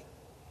last day.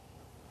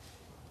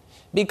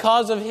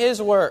 Because of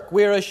His work,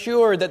 we are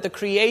assured that the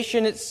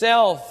creation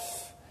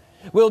itself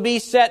will be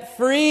set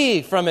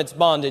free from its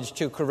bondage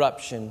to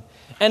corruption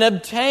and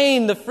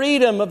obtain the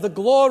freedom of the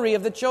glory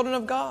of the children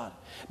of God.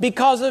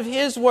 Because of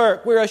His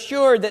work, we're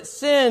assured that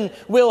sin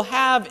will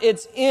have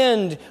its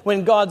end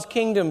when God's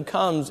kingdom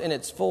comes in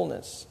its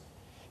fullness.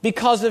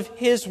 Because of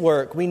His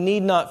work, we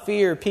need not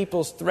fear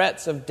people's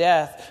threats of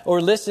death or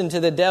listen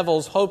to the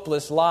devil's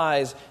hopeless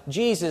lies.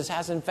 Jesus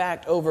has in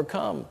fact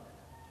overcome.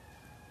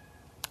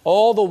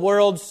 All the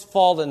world's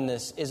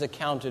fallenness is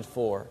accounted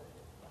for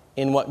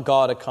in what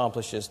God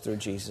accomplishes through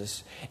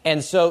Jesus.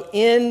 And so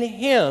in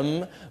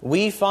Him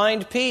we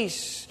find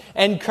peace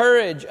and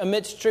courage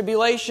amidst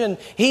tribulation.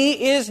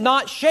 He is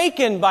not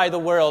shaken by the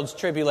world's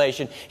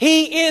tribulation.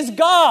 He is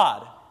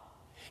God.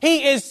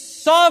 He is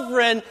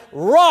sovereign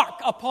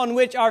rock upon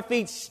which our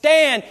feet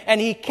stand,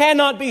 and He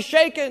cannot be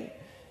shaken.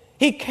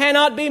 He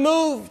cannot be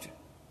moved.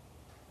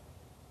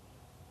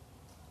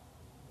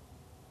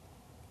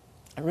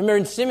 I remember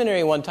in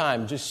seminary one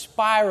time just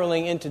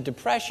spiraling into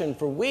depression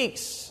for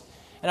weeks.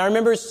 And I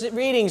remember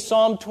reading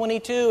Psalm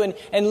 22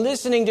 and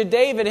listening to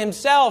David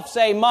himself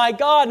say, my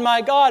God,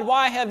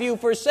 why have you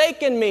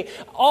forsaken me?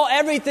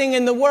 Everything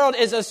in the world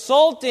is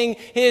assaulting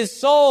his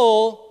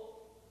soul,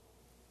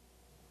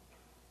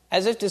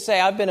 as if to say,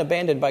 I've been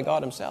abandoned by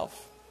God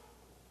Himself.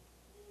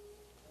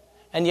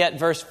 And yet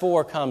verse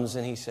 4 comes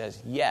and He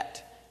says,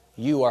 yet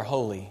you are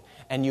holy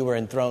and you are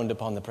enthroned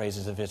upon the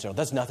praises of Israel.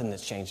 That's nothing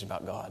that's changed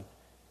about God.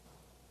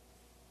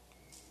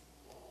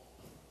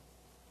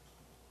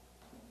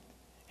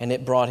 And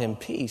it brought him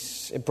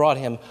peace. It brought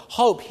him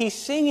hope. He's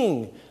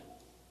singing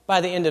by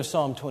the end of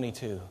Psalm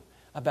 22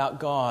 about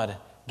God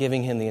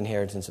giving him the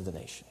inheritance of the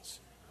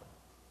nations.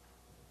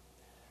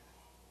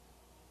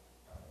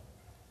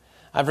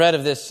 I've read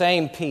of this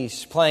same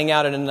peace playing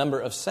out in a number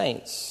of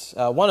saints.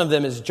 One of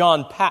them is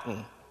John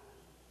Paton.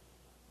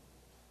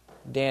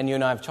 Dan, you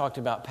and I have talked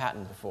about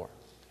Paton before.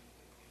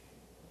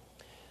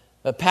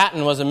 But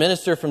Paton was a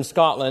minister from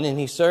Scotland, and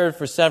he served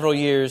for several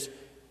years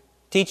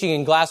teaching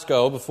in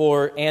Glasgow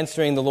before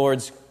answering the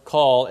Lord's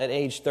call at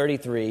age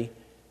 33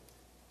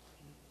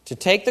 to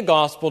take the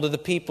gospel to the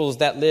peoples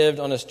that lived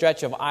on a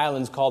stretch of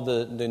islands called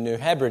the New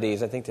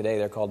Hebrides. I think today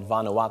they're called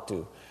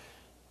Vanuatu.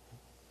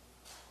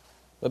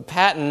 But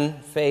Paton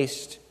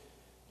faced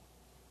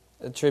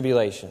a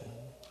tribulation.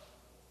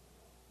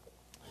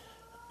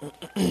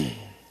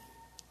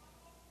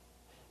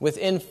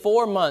 Within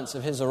 4 months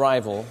of his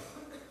arrival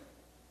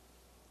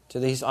to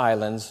these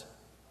islands,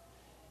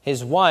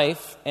 his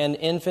wife and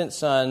infant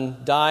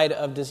son died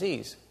of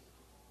disease.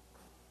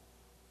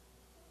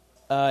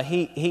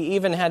 He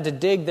even had to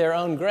dig their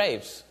own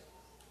graves.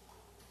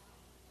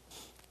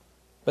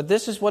 But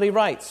this is what he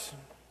writes.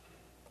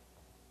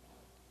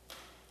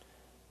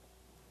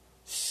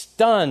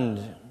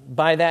 Stunned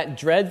by that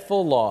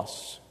dreadful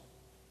loss,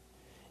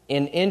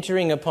 in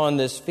entering upon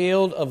this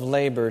field of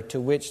labor to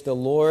which the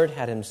Lord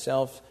had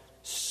Himself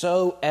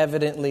so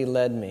evidently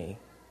led me,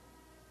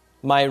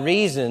 my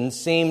reason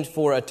seemed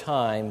for a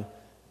time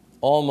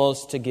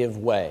almost to give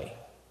way.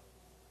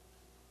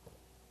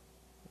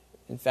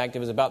 In fact, it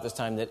was about this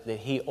time that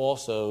he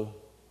also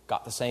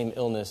got the same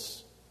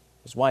illness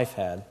his wife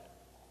had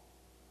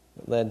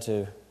that led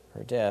to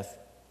her death.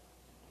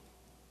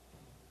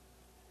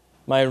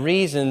 My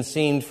reason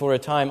seemed for a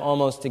time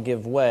almost to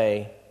give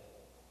way,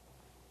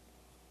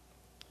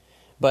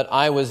 but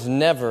I was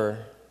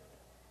never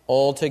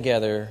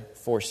altogether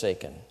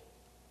forsaken.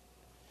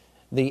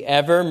 The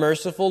ever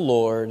merciful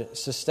Lord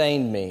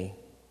sustained me.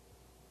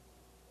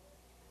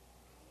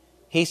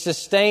 He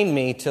sustained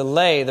me to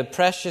lay the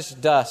precious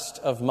dust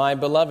of my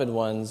beloved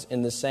ones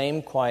in the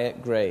same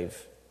quiet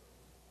grave.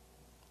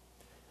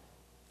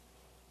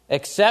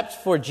 Except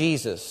for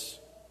Jesus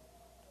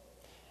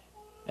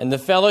and the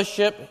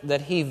fellowship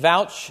that He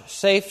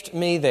vouchsafed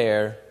me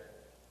there,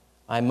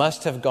 I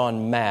must have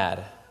gone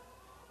mad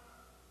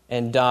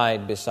and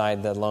died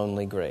beside the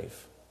lonely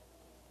grave.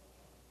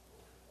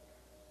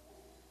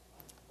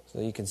 So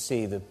you can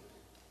see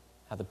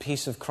how the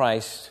peace of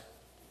Christ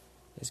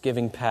is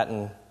giving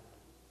Patton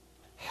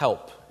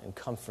help and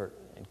comfort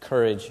and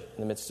courage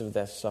in the midst of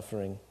that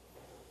suffering.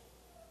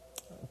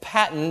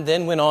 Patton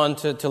then went on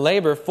to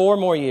labor 4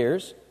 more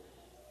years,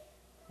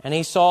 and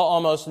he saw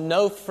almost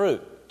no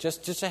fruit,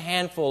 just a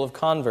handful of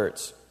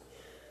converts.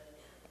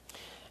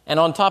 And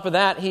on top of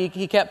that,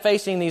 he kept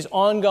facing these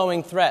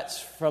ongoing threats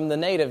from the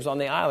natives on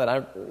the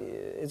island.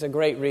 It's a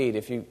great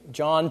read.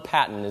 John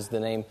Patton is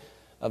the name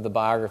of the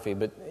biography,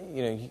 but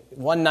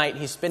one night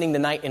he's spending the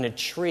night in a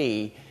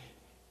tree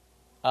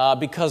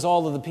because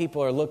all of the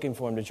people are looking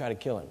for him to try to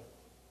kill him.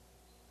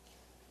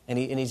 And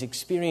he's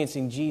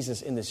experiencing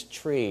Jesus in this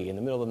tree in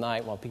the middle of the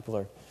night while people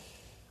are...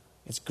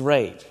 It's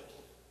great.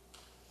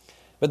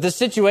 But the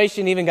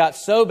situation even got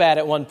so bad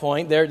at one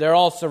point, they're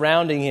all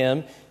surrounding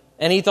him,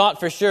 and he thought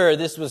for sure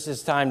this was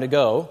his time to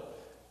go,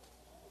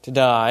 to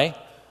die.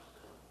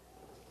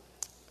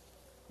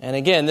 And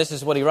again, this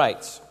is what he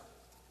writes.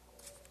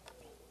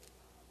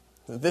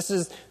 This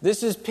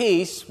is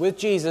peace with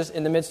Jesus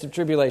in the midst of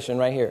tribulation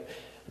right here.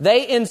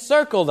 They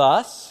encircled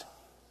us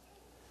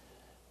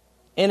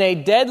in a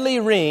deadly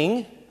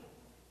ring,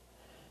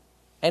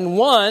 and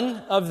one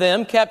of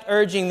them kept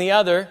urging the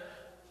other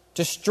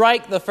to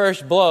strike the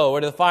first blow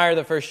or to fire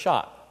the first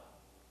shot.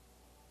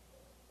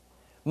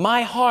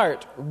 My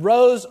heart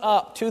rose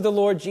up to the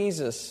Lord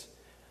Jesus.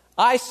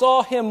 I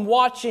saw Him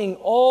watching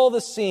all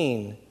the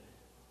scene.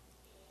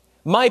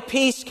 My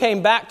peace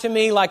came back to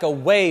me like a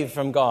wave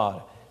from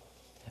God.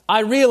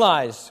 I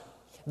realized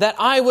that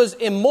I was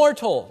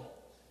immortal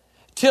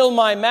till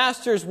my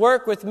Master's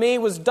work with me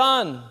was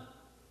done.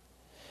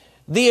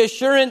 The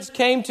assurance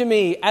came to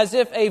me as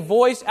if a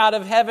voice out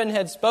of heaven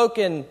had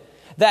spoken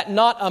that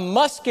not a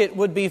musket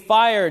would be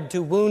fired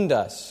to wound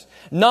us,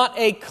 not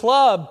a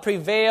club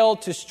prevail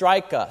to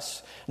strike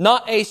us,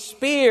 not a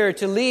spear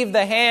to leave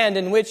the hand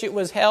in which it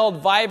was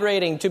held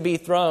vibrating to be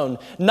thrown,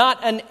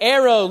 not an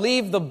arrow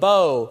leave the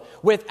bow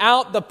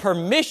without the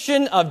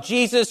permission of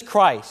Jesus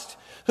Christ,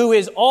 who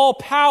is all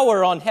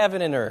power on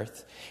heaven and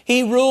earth.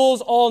 He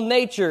rules all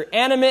nature,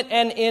 animate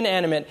and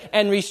inanimate,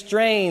 and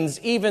restrains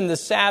even the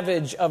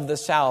savage of the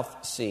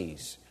South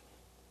Seas.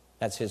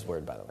 That's his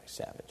word, by the way,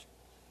 savage.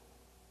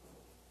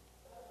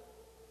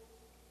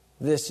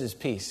 This is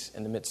peace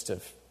in the midst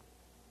of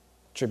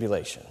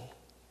tribulation.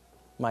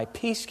 My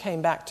peace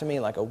came back to me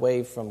like a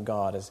wave from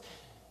God as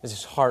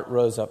his heart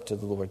rose up to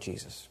the Lord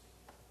Jesus.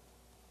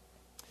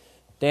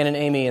 Dan and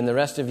Amy and the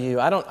rest of you,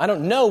 I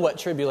don't know what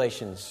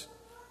tribulations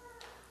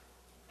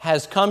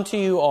has come to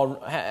you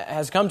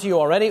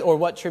already, or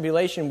what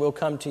tribulation will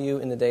come to you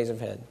in the days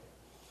ahead.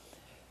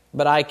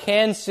 But I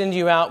can send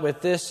you out with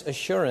this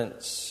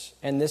assurance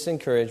and this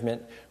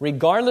encouragement: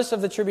 regardless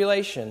of the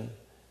tribulation,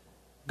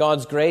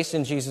 God's grace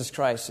in Jesus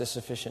Christ is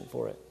sufficient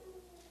for it.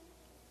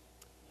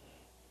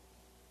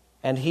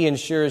 And He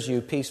ensures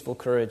you peaceful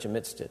courage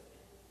amidst it.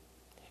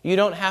 You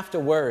don't have to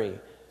worry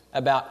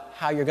about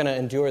how you're going to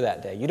endure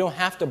that day. You don't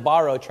have to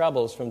borrow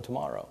troubles from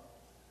tomorrow.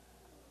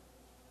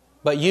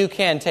 But you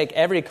can take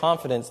every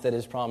confidence that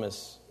His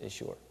promise is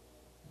sure.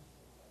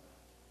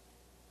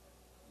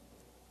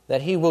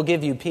 That He will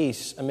give you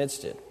peace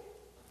amidst it.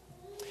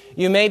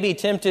 You may be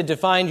tempted to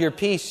find your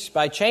peace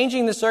by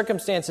changing the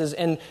circumstances,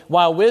 and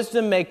while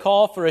wisdom may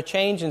call for a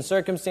change in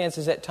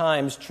circumstances at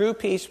times, true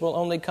peace will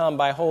only come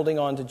by holding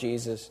on to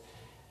Jesus,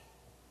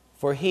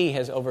 for He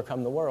has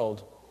overcome the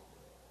world.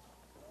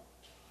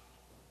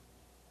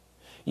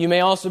 You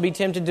may also be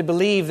tempted to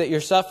believe that your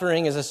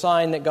suffering is a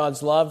sign that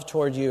God's love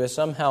toward you has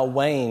somehow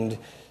waned.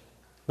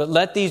 But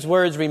let these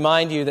words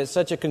remind you that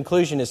such a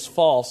conclusion is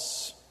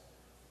false.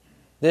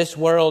 This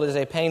world is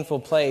a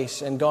painful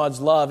place, and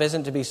God's love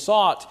isn't to be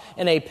sought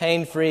in a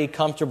pain-free,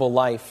 comfortable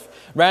life.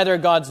 Rather,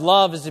 God's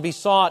love is to be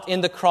sought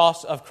in the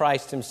cross of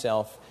Christ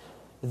Himself.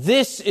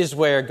 This is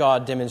where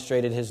God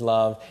demonstrated His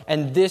love,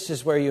 and this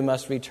is where you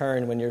must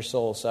return when your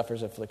soul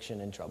suffers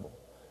affliction and trouble.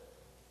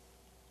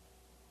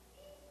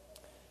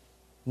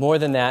 More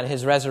than that,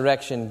 His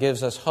resurrection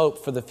gives us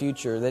hope for the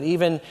future, that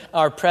even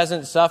our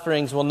present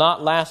sufferings will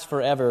not last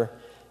forever.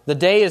 The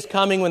day is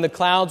coming when the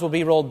clouds will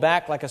be rolled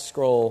back like a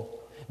scroll.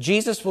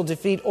 Jesus will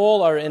defeat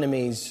all our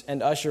enemies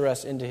and usher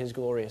us into His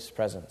glorious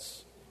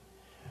presence.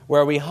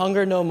 where we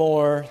hunger no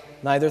more,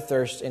 neither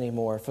thirst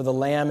anymore. For the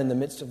Lamb in the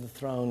midst of the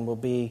throne will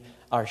be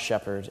our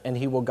shepherd, and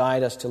he will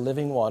guide us to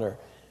living water,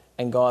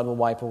 and God will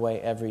wipe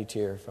away every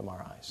tear from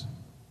our eyes.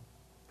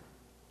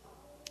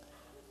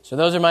 So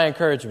those are my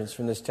encouragements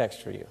from this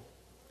text for you,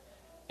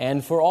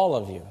 and for all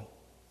of you.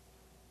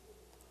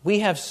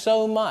 We have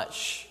so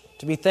much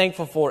to be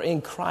thankful for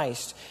in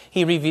Christ.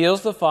 He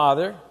reveals the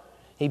Father.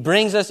 He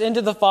brings us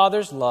into the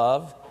Father's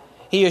love.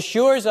 He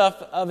assures us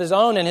of His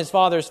own and His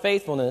Father's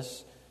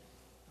faithfulness.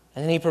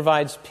 And then He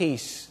provides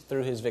peace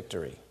through His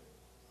victory.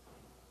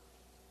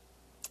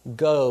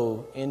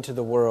 Go into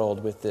the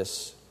world with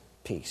this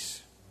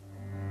peace.